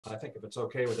I think if it's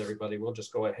okay with everybody, we'll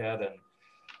just go ahead and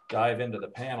dive into the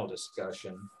panel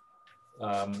discussion.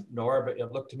 Nora, but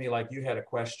it looked to me like you had a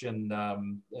question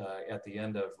at the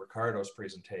end of Ricardo's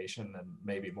presentation and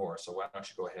maybe more. So why don't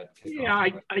you go ahead and kick off? Yeah,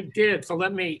 I did. So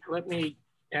let me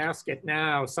ask it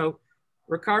now. So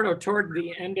Ricardo, toward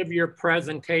the end of your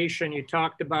presentation, you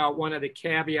talked about one of the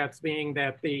caveats being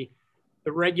that the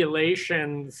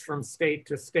regulations from state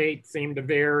to state seem to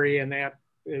vary, and that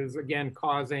is again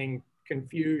causing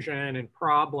confusion and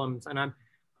problems. And I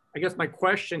guess my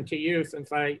question to you,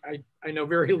 since I know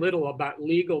very little about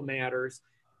legal matters,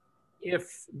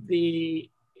 if the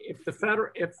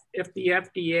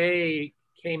FDA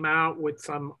came out with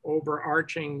some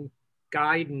overarching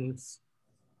guidance,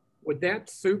 would that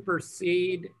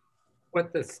supersede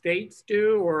what the states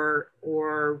do,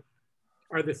 or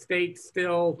are the states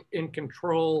still in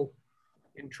control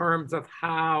in terms of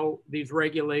how these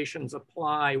regulations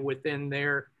apply within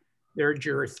their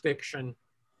jurisdiction?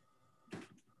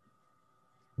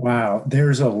 Wow,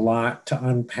 there's a lot to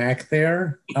unpack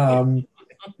there.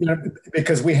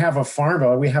 Because we have a farm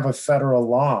bill, we have a federal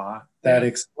law that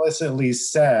explicitly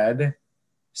said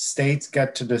states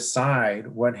get to decide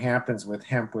what happens with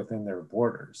hemp within their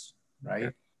borders, right?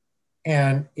 Okay.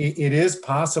 And it is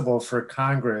possible for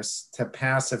Congress to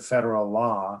pass a federal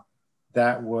law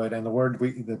that would, and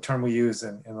the term we use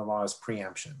in the law is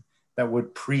preemption, that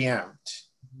would preempt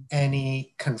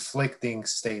any conflicting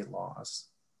state laws.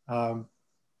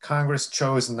 Congress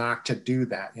chose not to do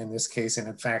that in this case, and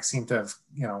in fact seemed to have,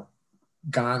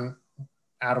 gone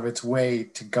out of its way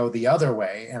to go the other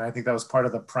way. And I think that was part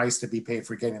of the price to be paid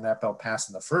for getting that bill passed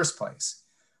in the first place,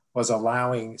 was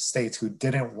allowing states who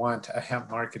didn't want a hemp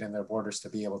market in their borders to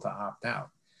be able to opt out.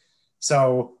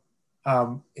 So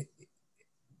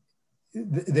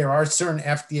there are certain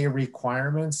FDA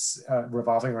requirements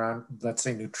revolving around, let's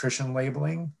say, nutrition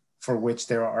labeling, for which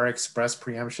there are express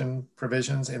preemption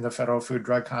provisions in the Federal Food,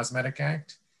 Drug, Cosmetic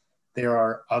Act. There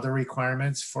are other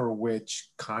requirements for which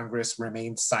Congress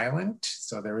remained silent,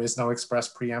 so there is no express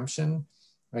preemption,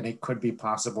 and it could be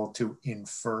possible to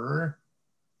infer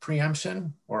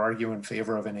preemption or argue in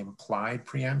favor of an implied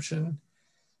preemption.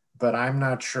 But I'm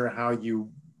not sure how you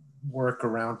work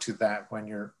around to that when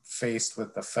you're faced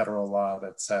with the federal law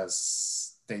that says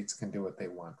states can do what they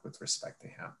want with respect to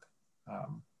hemp.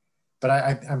 But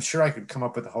I'm sure I could come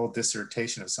up with a whole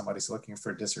dissertation if somebody's looking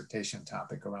for a dissertation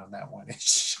topic around that one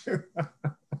issue.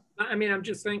 I mean, I'm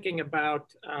just thinking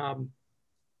about, some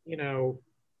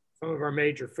of our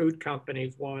major food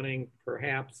companies wanting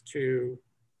perhaps to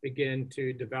begin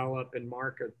to develop and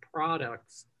market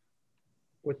products.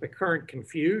 With the current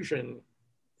confusion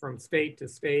from state to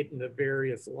state and the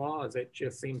various laws, it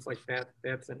just seems like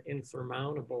that's an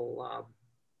insurmountable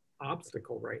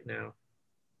obstacle right now.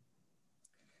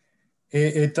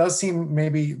 It does seem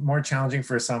maybe more challenging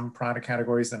for some product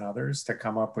categories than others to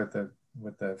come up with the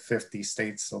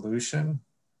 50-state solution.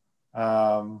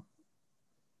 But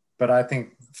I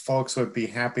think folks would be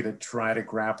happy to try to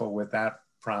grapple with that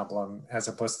problem as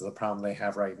opposed to the problem they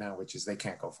have right now, which is they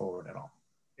can't go forward at all.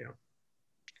 Yeah.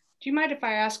 Do you mind if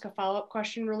I ask a follow-up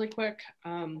question really quick?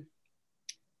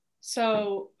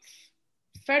 So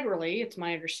federally, it's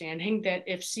my understanding that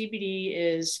if CBD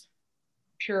is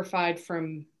purified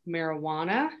from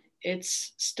marijuana,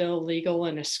 it's still legal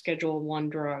and a Schedule I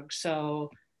drug.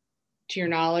 So to your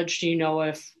knowledge, do you know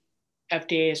if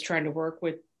FDA is trying to work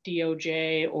with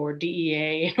DOJ or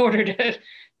DEA in order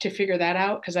to figure that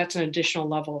out? Because that's an additional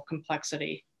level of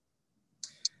complexity.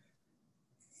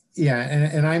 Yeah,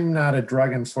 and I'm not a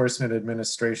Drug Enforcement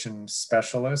Administration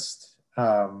specialist.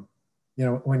 When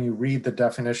you read the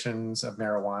definitions of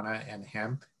marijuana and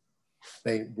hemp,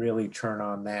 they really turn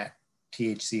on that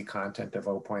THC content of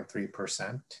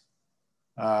 0.3%.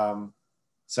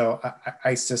 So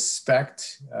I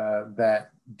suspect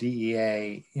that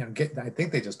DEA, I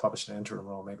think they just published an interim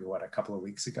rule maybe a couple of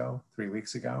weeks ago, 3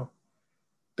 weeks ago,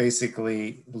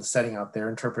 basically setting out their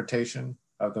interpretation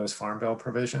of those Farm Bill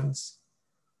provisions.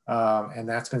 And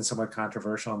that's been somewhat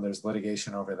controversial, and there's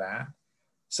litigation over that.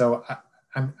 So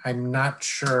I'm not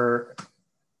sure.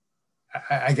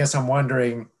 I guess I'm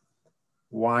wondering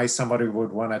why somebody would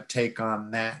want to take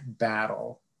on that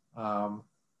battle,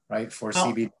 right? For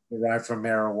CBD derived from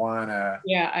marijuana.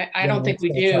 Yeah, I don't think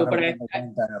we do, but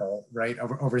battle, right?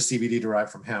 Over CBD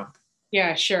derived from hemp.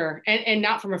 Yeah, sure. And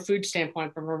not from a food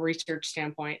standpoint, from a research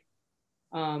standpoint.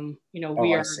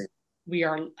 We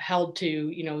are held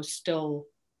to, still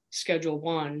Schedule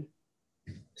I.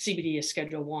 CBD is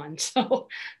Schedule I. So,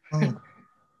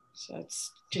 so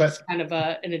it's just kind of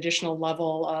an additional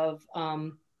level of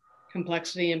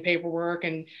complexity and paperwork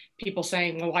and people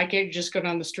saying, well, why can't you just go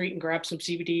down the street and grab some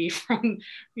CBD from,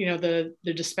 you know, the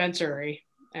dispensary?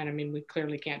 And I mean, we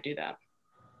clearly can't do that.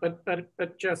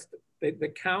 But just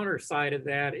the counter side of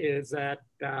that is that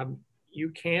you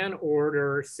can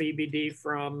order CBD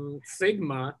from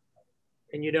Sigma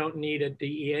and you don't need a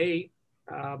DEA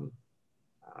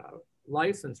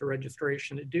license or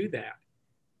registration to do that.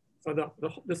 So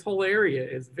this whole area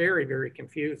is very, very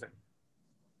confusing.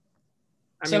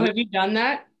 So have you done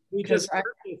that? We just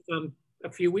purchased some a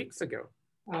few weeks ago.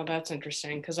 Oh, that's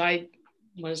interesting, because I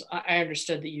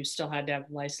understood that you still had to have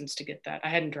a license to get that. I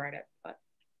hadn't tried it, but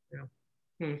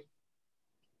yeah.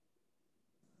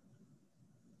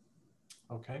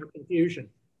 Okay. Confusion.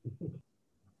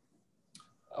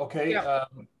 Okay. Yeah.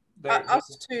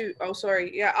 Us too. Oh,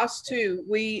 sorry. Yeah, us too.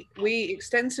 We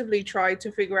extensively tried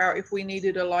to figure out if we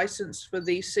needed a license for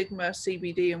the Sigma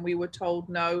CBD, and we were told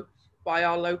no by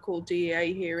our local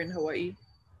DEA here in Hawaii.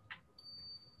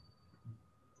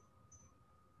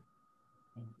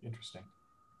 Interesting.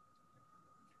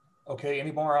 Okay,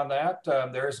 any more on that?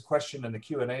 There is a question in the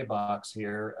Q&A box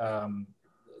here.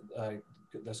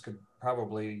 This could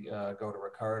probably go to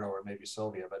Ricardo or maybe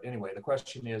Sylvia, but anyway, the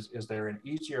question is there an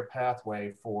easier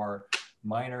pathway for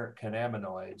minor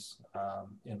cannabinoids,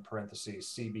 in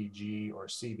parentheses, CBG or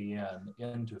CBN,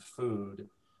 into food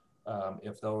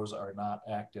if those are not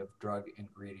active drug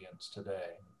ingredients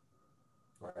today,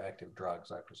 or active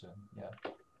drugs, I presume,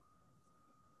 yeah.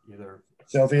 Either.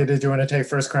 Sylvia, did you want to take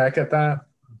first crack at that?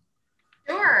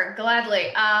 Sure,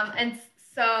 gladly. And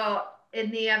so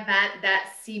in the event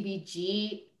that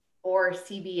CBG or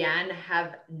CBN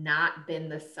have not been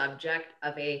the subject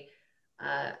of a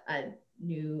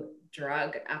new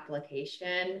drug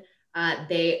application,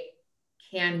 they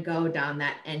can go down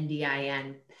that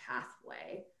NDIN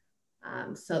pathway.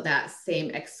 So that same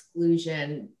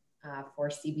exclusion for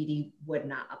CBD would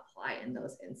not apply in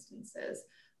those instances.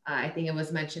 I think it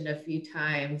was mentioned a few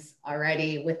times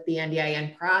already with the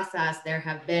NDIN process, there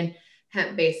have been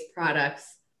hemp-based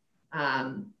products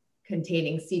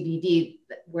containing CBD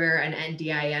where an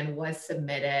NDIN was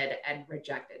submitted and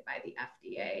rejected by the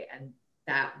FDA. And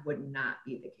that would not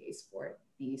be the case for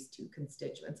these two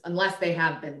constituents unless they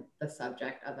have been the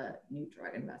subject of a new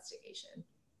drug investigation.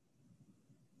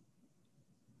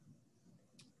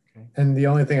 Okay. And the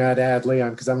only thing I'd add, Leon,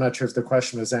 because I'm not sure if the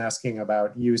question was asking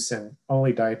about use in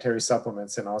only dietary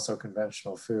supplements and also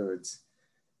conventional foods.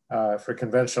 For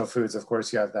conventional foods, of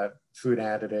course, you have that food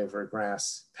additive or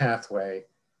GRAS pathway.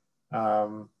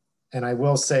 And I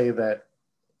will say that,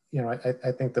 you know,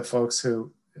 I think the folks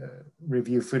who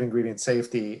review food ingredient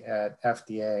safety at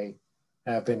FDA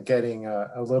have been getting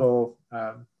a little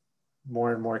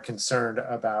more and more concerned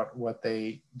about what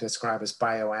they describe as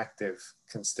bioactive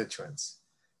constituents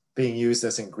being used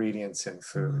as ingredients in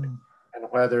food, and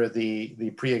whether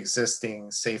the pre-existing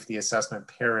safety assessment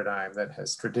paradigm that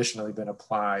has traditionally been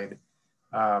applied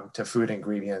to food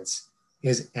ingredients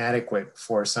is adequate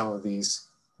for some of these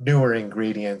newer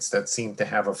ingredients that seem to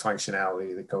have a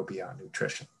functionality that go beyond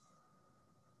nutrition.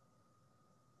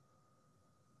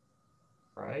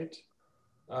 Right.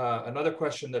 Another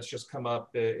question that's just come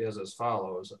up is as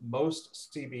follows.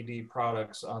 Most CBD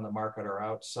products on the market are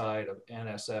outside of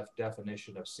NSF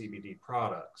definition of CBD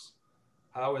products.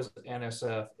 How is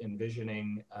NSF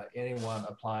envisioning anyone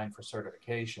applying for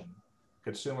certification?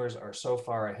 Consumers are so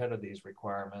far ahead of these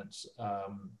requirements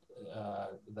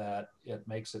that it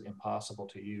makes it impossible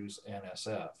to use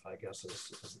NSF, I guess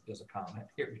is a comment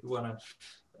here. You want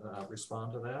to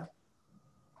respond to that?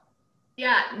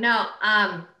 Yeah, no,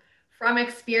 from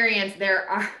experience, there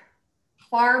are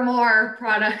far more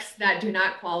products that do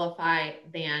not qualify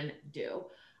than do.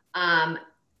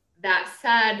 That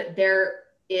said, there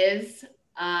is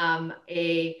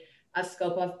a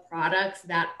scope of products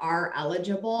that are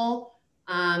eligible.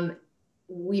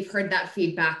 We've heard that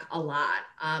feedback a lot,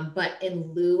 but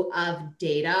in lieu of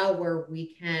data where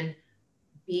we can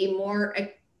be more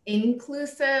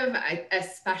inclusive,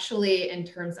 especially in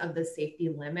terms of the safety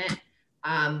limit,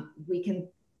 we can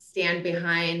stand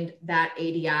behind that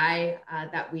ADI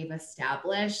that we've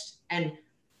established. And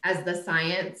as the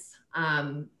science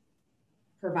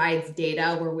provides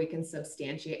data where we can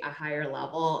substantiate a higher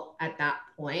level at that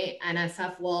point,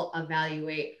 NSF will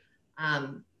evaluate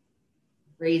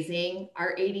raising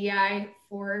our ADI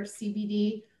for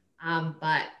CBD.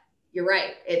 But you're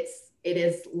right, it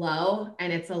is low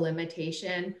and it's a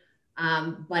limitation,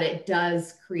 but it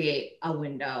does create a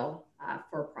window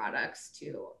for products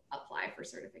to apply for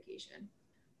certification,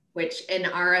 which in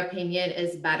our opinion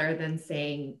is better than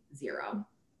saying zero.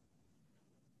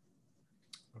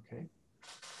 Okay.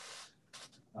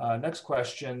 Next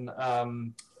question.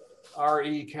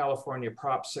 RE California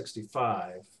Prop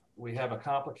 65, we have a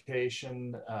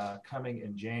complication coming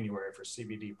in January for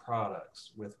CBD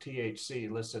products with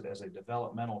THC listed as a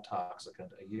developmental toxicant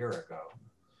a year ago.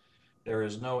 There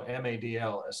is no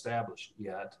MADL established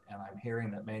yet, and I'm hearing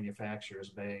that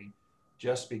manufacturers may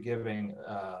just be giving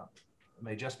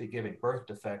birth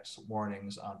defects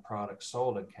warnings on products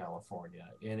sold in California.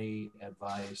 Any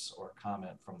advice or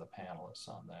comment from the panelists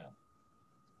on that?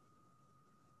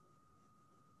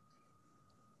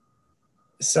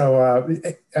 So,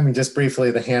 I mean, just briefly,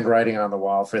 the handwriting on the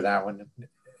wall for that one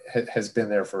has been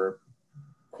there for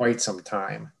quite some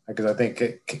time, because I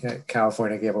think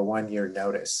California gave a 1-year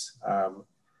notice.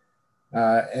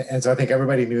 And so I think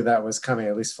everybody knew that was coming,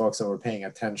 at least folks that were paying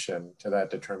attention to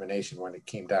that determination when it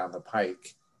came down the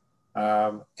pike.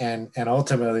 And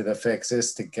ultimately the fix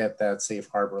is to get that safe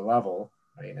harbor level,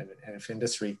 right? And if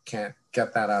industry can't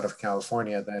get that out of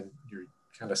California, then you're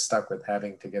kind of stuck with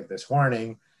having to give this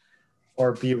warning,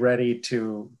 or be ready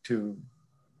to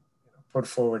put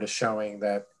forward a showing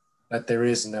that there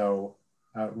is no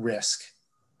risk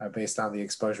based on the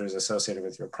exposures associated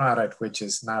with your product, which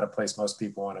is not a place most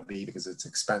people want to be, because it's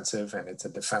expensive and it's a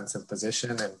defensive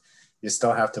position, and you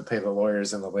still have to pay the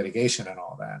lawyers and the litigation and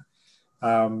all that.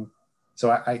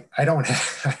 So I don't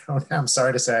have, I'm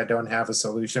sorry to say I don't have a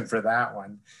solution for that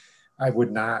one. I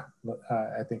would not,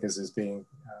 I think as is being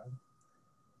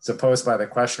supposed by the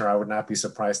questioner, I would not be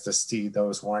surprised to see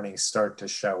those warnings start to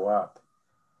show up.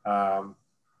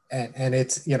 And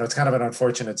it's, it's kind of an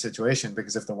unfortunate situation,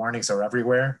 because if the warnings are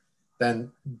everywhere,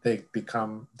 then they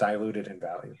become diluted in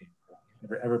value.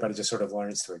 Everybody just sort of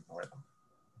learns to ignore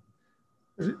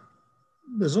them.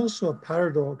 There's also a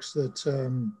paradox that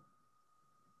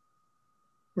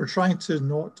we're trying to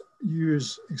not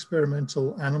use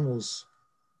experimental animals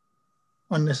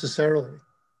unnecessarily.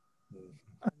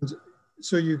 And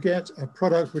so you get a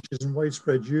product which is in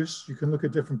widespread use. You can look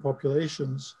at different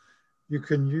populations. You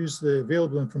can use the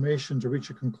available information to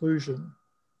reach a conclusion.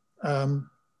 And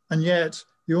yet,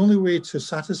 the only way to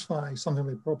satisfy something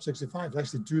like Prop 65 is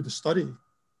actually do the study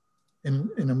in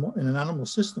an animal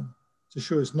system to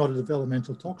show it's not a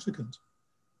developmental toxicant.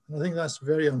 And I think that's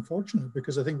very unfortunate,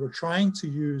 because I think we're trying to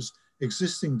use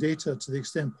existing data to the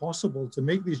extent possible to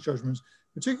make these judgments,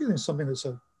 particularly in something that's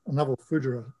a novel food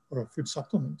or a food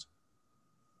supplement,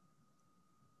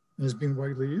 and is being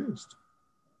widely used.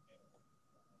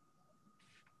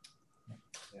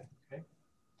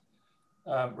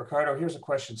 Ricardo, here's a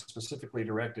question specifically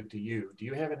directed to you. Do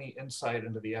you have any insight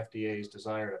into the FDA's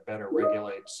desire to better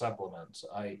regulate supplements,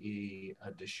 i.e.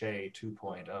 a DSHEA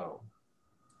 2.0?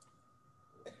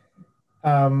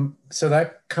 So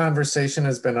that conversation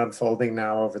has been unfolding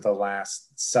now over the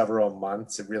last several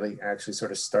months. It really actually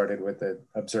sort of started with the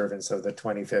observance of the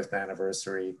 25th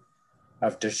anniversary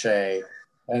of DSHEA.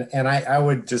 And I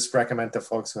would just recommend to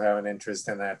folks who have an interest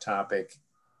in that topic,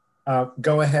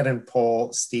 go ahead and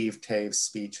pull Steve Tave's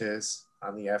speeches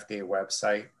on the FDA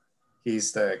website.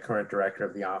 He's the current director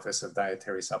of the Office of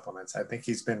Dietary Supplements. I think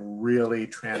he's been really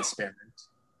transparent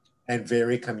and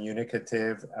very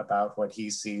communicative about what he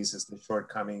sees as the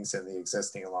shortcomings in the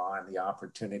existing law and the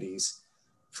opportunities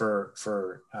for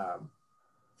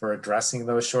addressing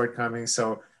those shortcomings.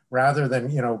 So rather than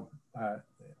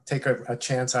take a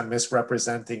chance on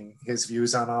misrepresenting his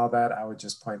views on all that, I would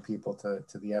just point people to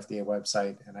the FDA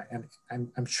website.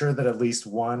 And I'm sure that at least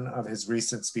one of his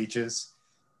recent speeches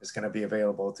is going to be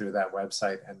available through that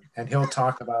website. And he'll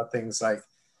talk about things like,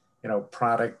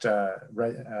 product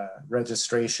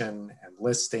registration and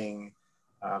listing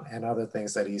and other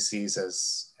things that he sees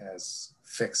as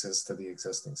fixes to the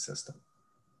existing system.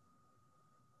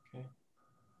 Okay.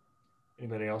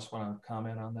 Anybody else want to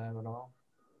comment on that at all?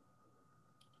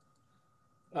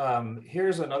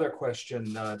 Here's another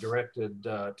question directed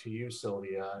to you,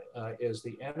 Sylvia. Is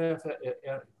the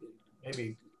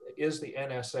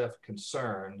NSF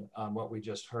concerned on what we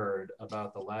just heard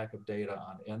about the lack of data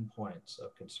on endpoints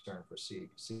of concern for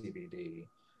CBD?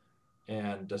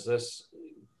 And does this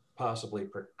possibly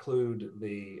preclude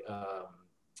the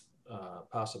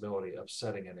possibility of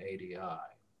setting an ADI?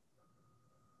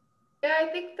 Yeah, I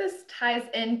think this ties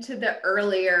into the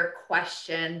earlier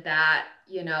question that,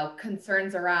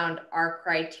 concerns around our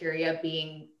criteria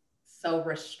being so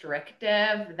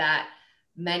restrictive that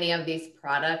many of these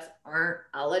products aren't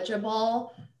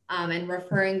eligible. And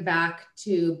referring back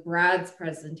to Brad's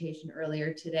presentation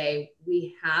earlier today,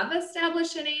 we have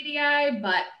established an ADI,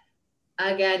 but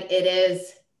again, it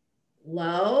is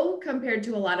low compared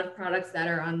to a lot of products that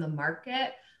are on the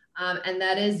market. And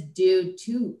that is due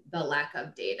to the lack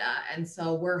of data. And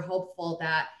so we're hopeful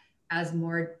that as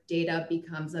more data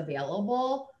becomes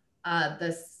available,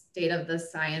 this state of the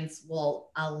science will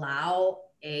allow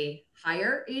a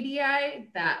higher ADI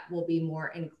that will be more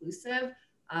inclusive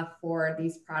for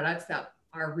these products that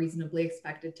are reasonably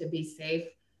expected to be safe.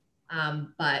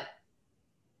 But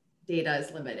data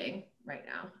is limiting right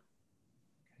now.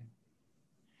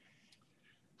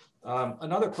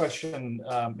 Another question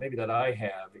maybe that I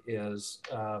have is,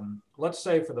 let's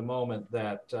say for the moment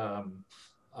that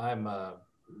I'm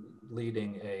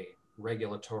leading a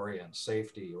regulatory and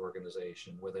safety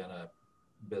organization within a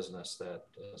business that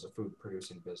is a food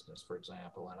producing business, for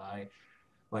example, and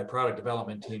my product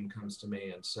development team comes to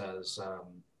me and says,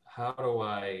 how do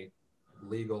I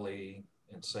legally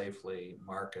and safely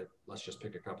market, let's just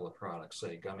pick a couple of products,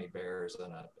 say gummy bears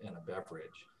and a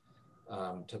beverage,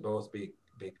 to both be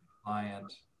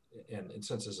compliant, and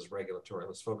since this is regulatory,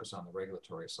 let's focus on the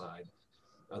regulatory side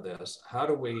of this. How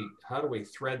do we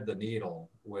thread the needle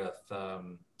with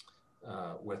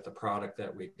the product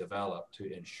that we develop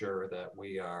to ensure that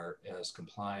we are as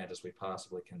compliant as we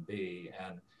possibly can be?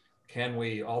 And can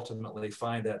we ultimately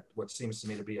find that what seems to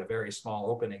me to be a very small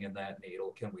opening in that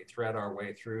needle? Can we thread our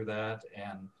way through that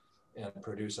and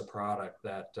produce a product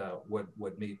that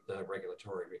would meet the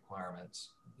regulatory requirements?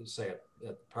 Say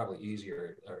it probably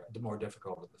easier or more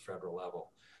difficult at the federal level.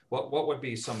 What would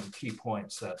be some key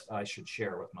points that I should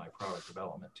share with my product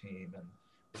development team and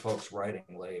the folks writing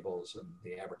labels and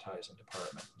the advertising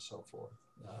department and so forth,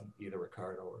 either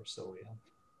Ricardo or Sylvia?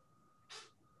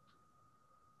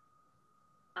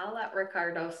 I'll let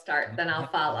Ricardo start, then I'll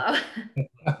follow.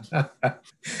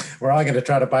 We're all going to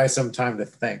try to buy some time to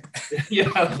think.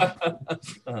 Yeah.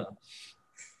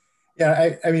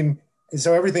 Yeah, I mean,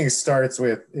 so everything starts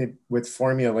with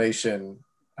formulation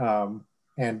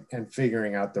and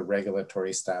figuring out the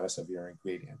regulatory status of your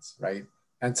ingredients, right?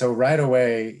 And so right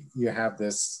away, you have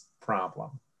this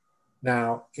problem.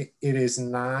 Now, it is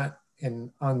not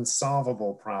an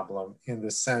unsolvable problem in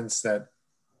the sense that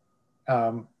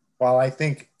while I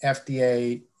think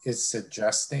FDA is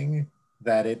suggesting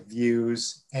that it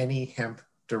views any hemp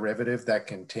derivative that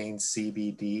contains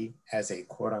CBD as a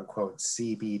quote unquote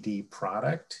CBD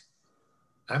product,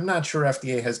 I'm not sure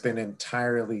FDA has been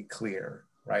entirely clear,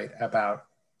 right, about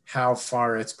how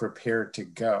far it's prepared to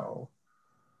go.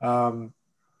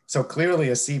 So clearly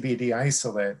a CBD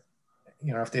isolate,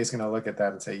 you know, FDA is going to look at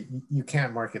that and say, you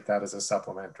can't market that as a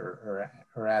supplement or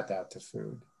add that to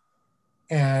food.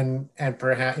 And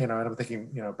perhaps, you know, and I'm thinking,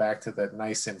 you know, back to the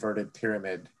nice inverted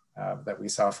pyramid that we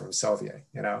saw from Sylvia,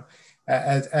 you know,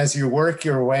 as you work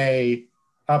your way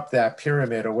up that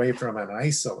pyramid away from an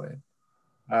isolate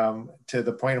to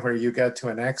the point where you get to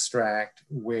an extract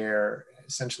where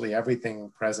essentially everything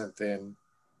present in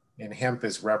hemp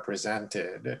is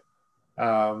represented,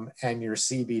 and your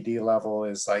CBD level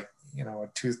is like, you know,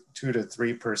 2 to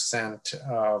 3%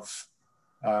 of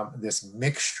this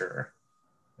mixture,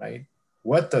 right?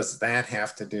 What does that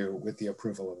have to do with the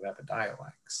approval of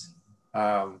Epidiolex?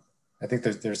 I think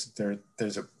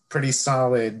there's a pretty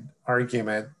solid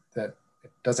argument that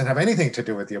it doesn't have anything to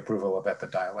do with the approval of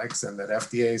Epidiolex, and that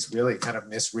FDA is really kind of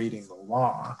misreading the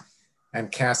law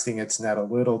and casting its net a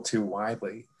little too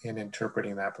widely in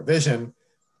interpreting that provision.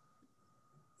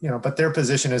 You know, but their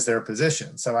position is their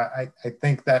position. So I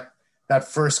think that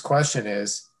first question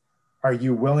is, are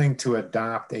you willing to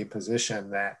adopt a position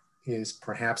that is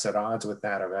perhaps at odds with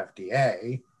that of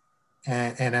FDA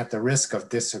and at the risk of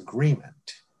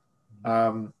disagreement?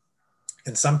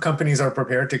 And some companies are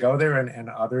prepared to go there and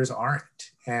others aren't.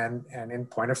 And in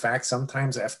point of fact,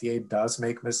 sometimes FDA does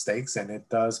make mistakes and it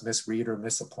does misread or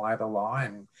misapply the law.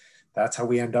 And that's how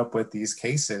we end up with these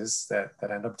cases that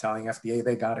end up telling FDA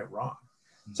they got it wrong.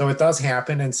 So it does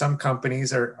happen, and some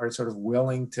companies are sort of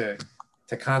willing to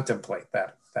contemplate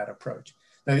that approach.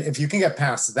 Now, if you can get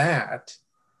past that,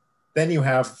 then you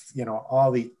have, you know,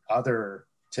 all the other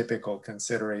typical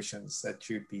considerations that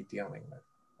you'd be dealing with,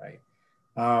 right?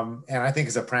 And I think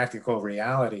as a practical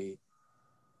reality,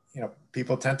 you know,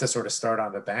 people tend to sort of start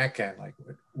on the back end, like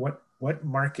what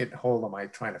market hole am I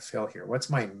trying to fill here? What's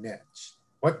my niche?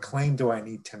 What claim do I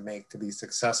need to make to be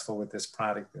successful with this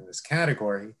product in this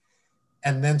category?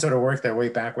 And then sort of work their way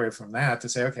backward from that to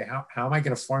say, okay, how am I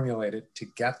going to formulate it to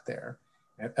get there?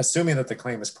 Assuming that the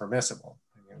claim is permissible.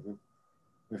 You know,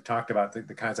 we've talked about the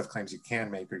kinds of claims you can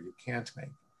make or you can't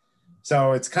make.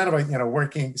 So it's kind of like, you know,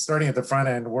 starting at the front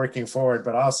end, working forward,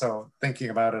 but also thinking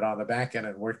about it on the back end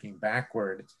and working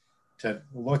backward to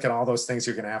look at all those things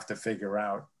you're going to have to figure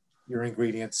out: your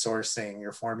ingredient sourcing,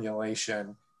 your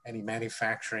formulation, any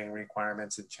manufacturing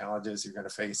requirements and challenges you're going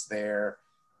to face there.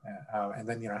 And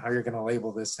then, you know, how you're going to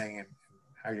label this thing and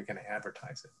how you're going to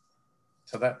advertise it.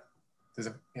 So that is,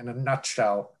 in a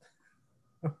nutshell,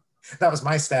 That was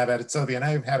my stab at it, Sylvia, and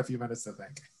I've had a few minutes to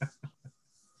think.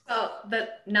 So the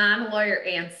non-lawyer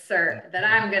answer that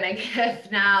I'm going to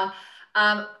give now,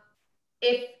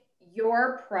 if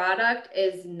your product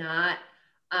is not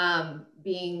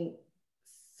being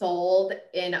sold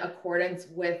in accordance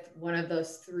with one of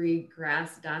those 3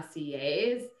 GRAS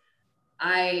dossiers,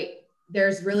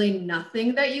 there's really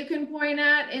nothing that you can point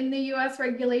at in the US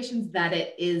regulations that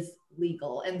it is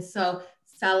legal. And so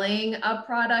selling a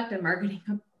product and marketing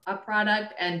a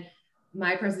product, and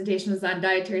my presentation was on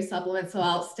dietary supplements, so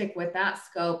I'll stick with that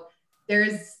scope.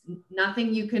 There's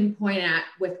nothing you can point at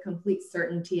with complete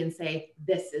certainty and say,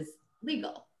 this is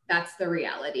legal. That's the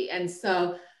reality. And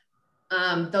so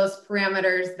those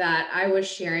parameters that I was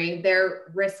sharing,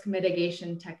 they're risk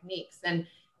mitigation techniques. And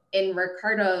in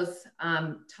Ricardo's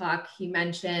talk, he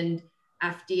mentioned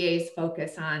FDA's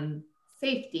focus on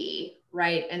safety,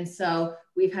 right? And so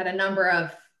we've had a number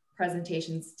of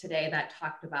presentations today that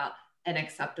talked about an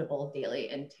acceptable daily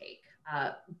intake,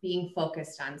 being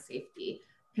focused on safety.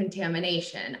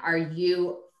 Contamination, are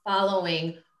you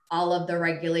following all of the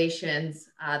regulations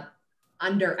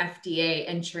under FDA,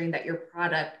 ensuring that your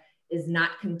product is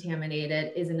not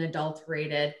contaminated, isn't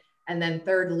adulterated, and then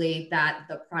thirdly, that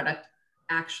the product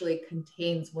actually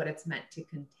contains what it's meant to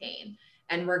contain.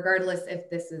 And regardless if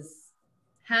this is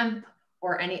hemp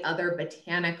or any other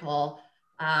botanical,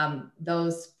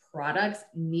 those products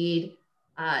need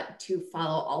to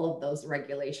follow all of those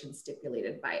regulations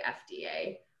stipulated by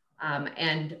FDA.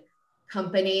 And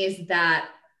companies that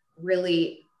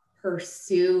really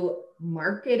pursue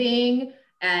marketing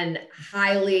and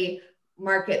highly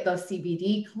market those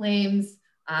CBD claims,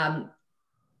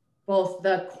 both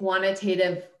the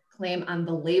quantitative claim on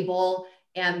the label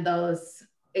and those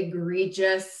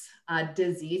egregious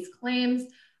disease claims,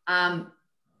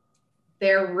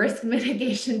 their risk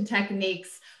mitigation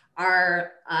techniques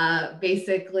are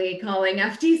basically calling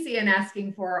FTC and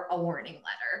asking for a warning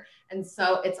letter. And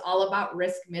so it's all about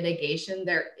risk mitigation.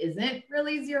 There isn't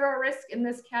really zero risk in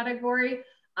this category,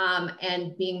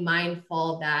 and being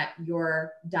mindful that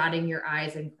you're dotting your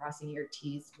I's and crossing your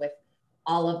T's with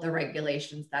all of the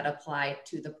regulations that apply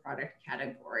to the product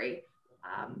category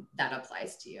that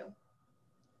applies to you.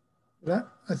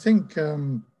 I think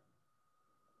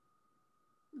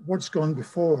what's gone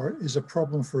before is a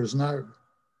problem for us now,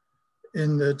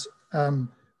 in that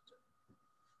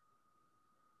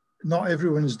not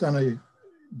everyone has done a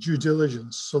due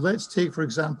diligence. So let's take, for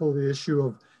example, the issue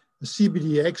of the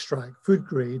CBD extract, food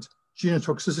grade,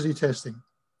 genotoxicity testing.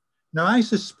 Now, I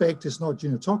suspect it's not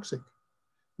genotoxic,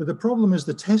 but the problem is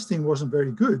the testing wasn't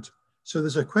very good. So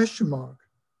there's a question mark.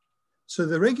 So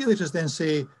the regulators then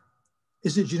say,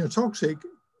 is it genotoxic?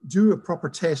 Do a proper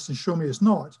test and show me it's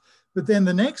not. But then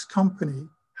the next company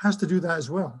has to do that as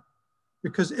well,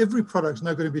 because every product is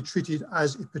now going to be treated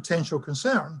as a potential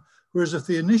concern. Whereas if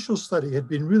the initial study had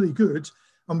been really good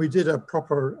and we did a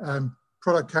proper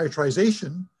product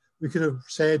characterization, we could have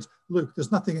said, look,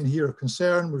 there's nothing in here of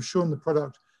concern. We've shown the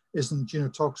product isn't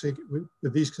genotoxic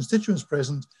with these constituents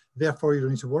present, therefore you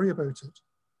don't need to worry about it.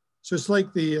 So it's like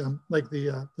some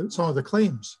of the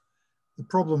claims. The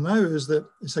problem now is that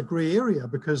it's a gray area,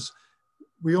 because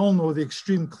we all know the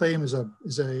extreme claim is a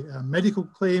medical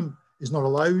claim, is not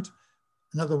allowed.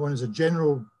 Another one is a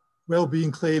general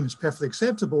well-being claim, is perfectly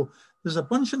acceptable. There's a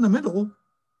bunch in the middle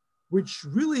which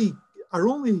really are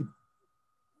only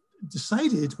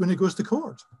decided when it goes to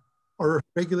court or a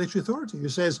regulatory authority who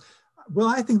says, well,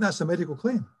 I think that's a medical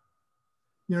claim.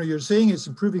 You know, you're saying it's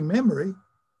improving memory.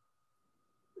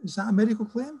 Is that a medical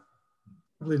claim?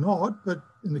 Probably not, but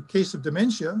in the case of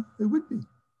dementia, it would be.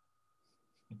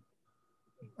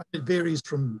 It varies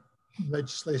from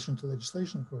legislation to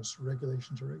legislation, of course,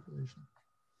 regulation to regulation.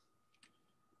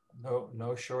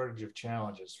 No shortage of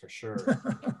challenges for sure.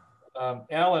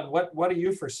 Alan, what do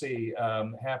you foresee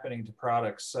happening to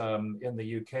products in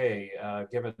the UK,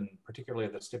 given particularly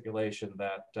the stipulation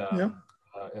that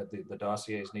the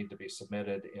dossiers need to be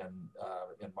submitted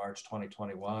in March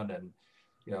 2021? And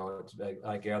you know,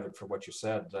 I gathered from what you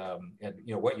said, and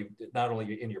you know what you not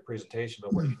only in your presentation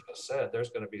but what you just said, there's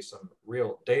going to be some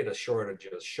real data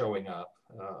shortages showing up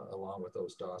along with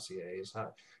those dossiers.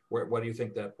 What do you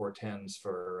think that portends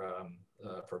for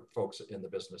folks in the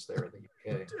business there in the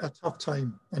UK? A tough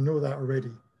time. I know that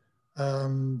already.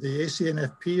 The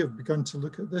ACNFP have begun to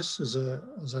look at this as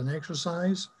an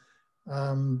exercise.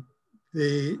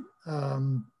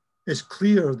 It's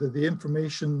clear that the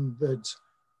information that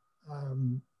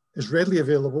is readily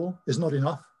available is not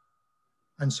enough.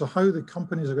 And so how the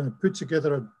companies are going to put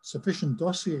together a sufficient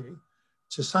dossier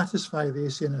to satisfy the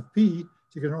ACNFP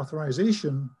to get an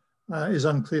authorization is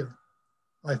unclear.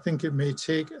 I think it may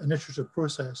take an iterative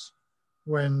process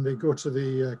when they go to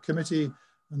the committee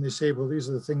and they say, well, these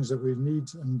are the things that we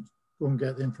need, and go and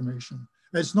get the information.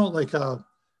 It's not like a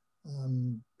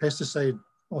pesticide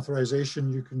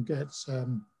authorization. You can get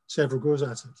several goes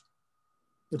at it.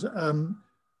 But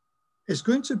it's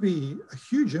going to be a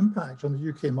huge impact on the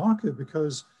UK market,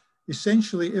 because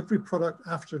essentially every product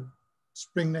after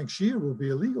spring next year will be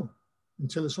illegal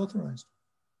until it's authorized.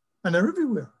 And they're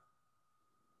everywhere.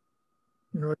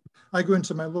 You know, I go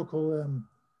into my local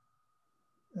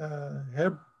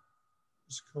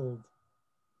what's it called,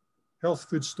 health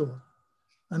food store,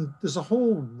 and there's a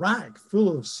whole rack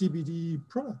full of CBD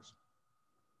products.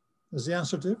 That's the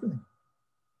answer to everything.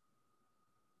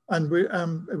 And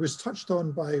it was touched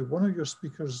on by one of your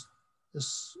speakers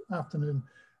this afternoon.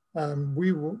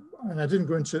 We were, and I didn't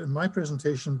go into it in my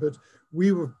presentation, but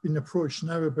we were being approached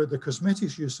now about the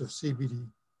cosmetics use of CBD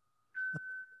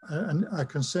and a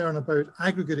concern about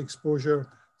aggregate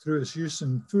exposure through its use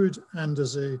in food and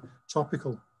as a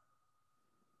topical,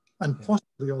 and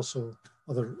possibly also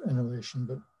other inhalation,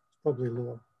 but probably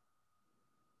lower.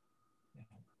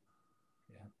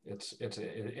 It's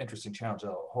an interesting challenge.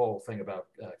 The whole thing about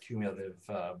cumulative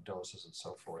doses and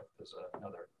so forth is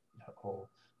another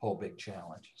whole big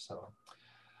challenge. So,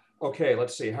 okay,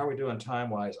 let's see. How are we doing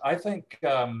time-wise? I think,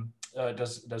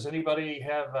 does anybody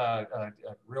have a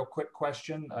real quick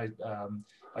question?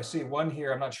 I see one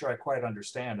here. I'm not sure I quite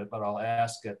understand it, but I'll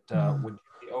ask it. Would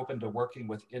you be open to working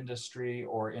with industry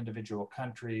or individual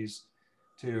countries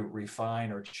to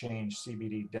refine or change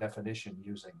CBD definition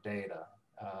using data?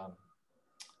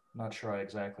 I'm not sure I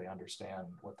exactly understand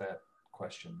what that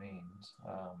question means.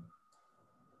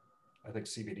 I think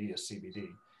CBD is CBD.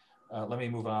 Let me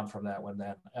move on from that one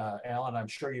then. Alan, I'm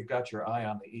sure you've got your eye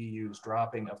on the EU's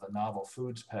dropping of the novel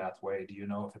foods pathway. Do you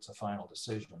know if it's a final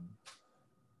decision?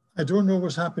 I don't know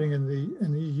what's happening in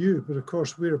the EU, but of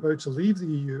course we're about to leave the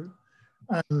EU,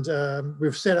 and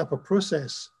we've set up a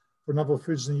process for novel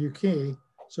foods in the UK.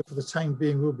 So for the time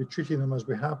being, we'll be treating them as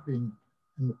we have been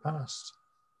in the past.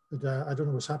 But I don't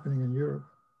know what's happening in Europe.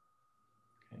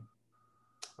 Okay.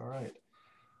 All right.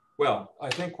 Well, I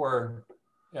think we're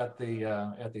at the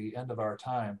end of our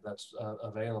time that's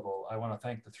available. I want to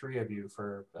thank the three of you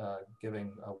for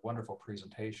giving wonderful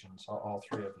presentations, all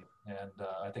three of you. And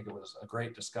I think it was a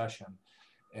great discussion.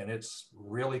 And it's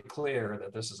really clear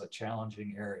that this is a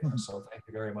challenging area. So thank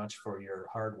you very much for your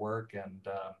hard work and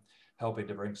helping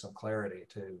to bring some clarity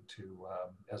to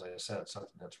as I said,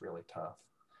 something that's really tough.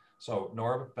 So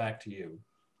Norb, back to you.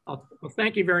 Well,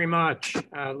 thank you very much,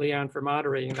 Leon, for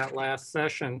moderating that last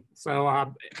session. So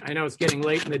I know it's getting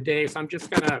late in the day, so I'm just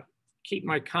gonna keep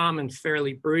my comments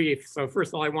fairly brief. So first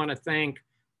of all, I wanna thank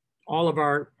all of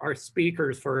our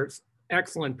speakers for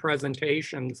excellent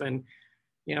presentations. And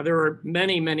you know, there were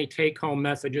many take-home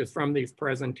messages from these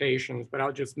presentations, but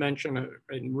I'll just mention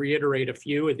and reiterate a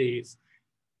few of these.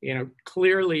 You know,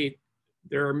 clearly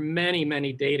there are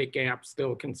many data gaps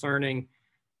still concerning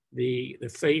the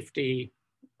safety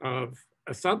of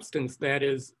a substance that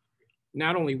is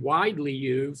not only widely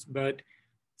used, but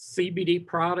CBD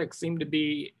products seem to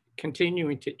be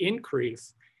continuing to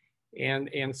increase.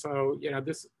 And so, you know,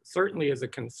 this certainly is a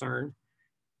concern.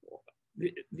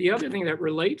 The other thing that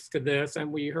relates to this,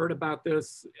 and we heard about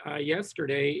this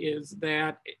yesterday, is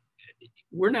that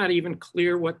we're not even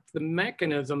clear what the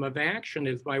mechanism of action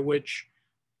is by which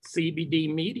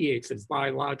CBD mediates its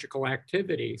biological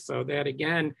activity. So that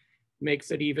again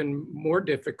makes it even more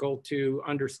difficult to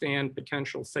understand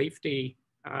potential safety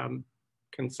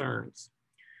concerns.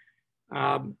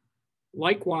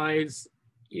 Likewise,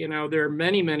 you know, there are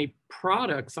many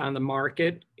products on the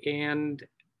market, and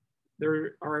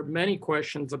there are many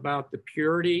questions about the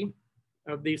purity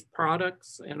of these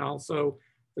products and also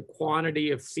the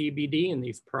quantity of CBD in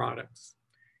these products.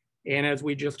 And as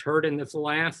we just heard in this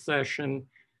last session,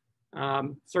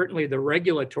 certainly the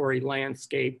regulatory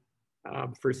landscape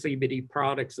for CBD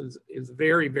products is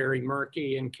very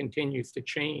murky and continues to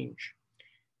change.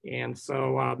 And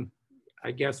so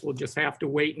I guess we'll just have to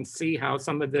wait and see how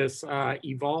some of this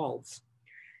evolves.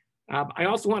 I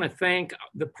also want to thank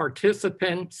the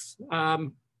participants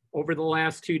over the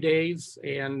last 2 days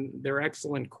and their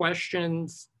excellent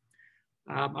questions.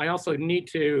 I also need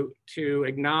to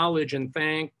acknowledge and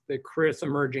thank the CRIS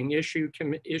Emerging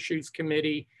Issues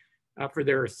Committee for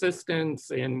their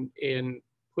assistance in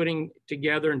putting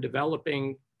together and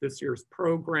developing this year's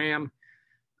program.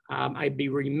 I'd be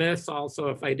remiss also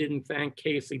if I didn't thank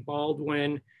Casey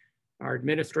Baldwin, our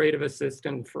administrative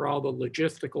assistant, for all the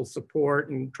logistical support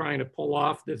and trying to pull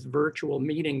off this virtual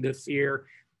meeting this year,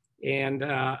 and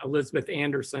Elizabeth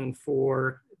Anderson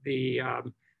for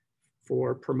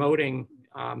promoting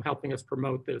helping us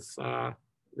promote this,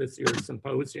 this year's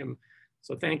symposium.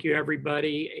 So thank you,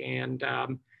 everybody. And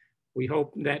we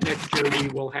hope that next year we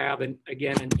will have,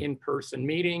 again, an in-person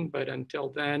meeting. But until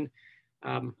then,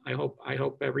 I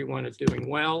hope everyone is doing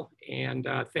well. And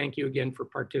thank you again for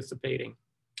participating.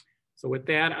 So with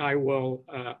that, I will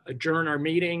adjourn our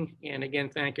meeting. And again,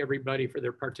 thank everybody for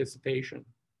their participation.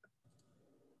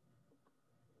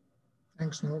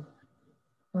 Thanks, Norb.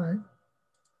 All right.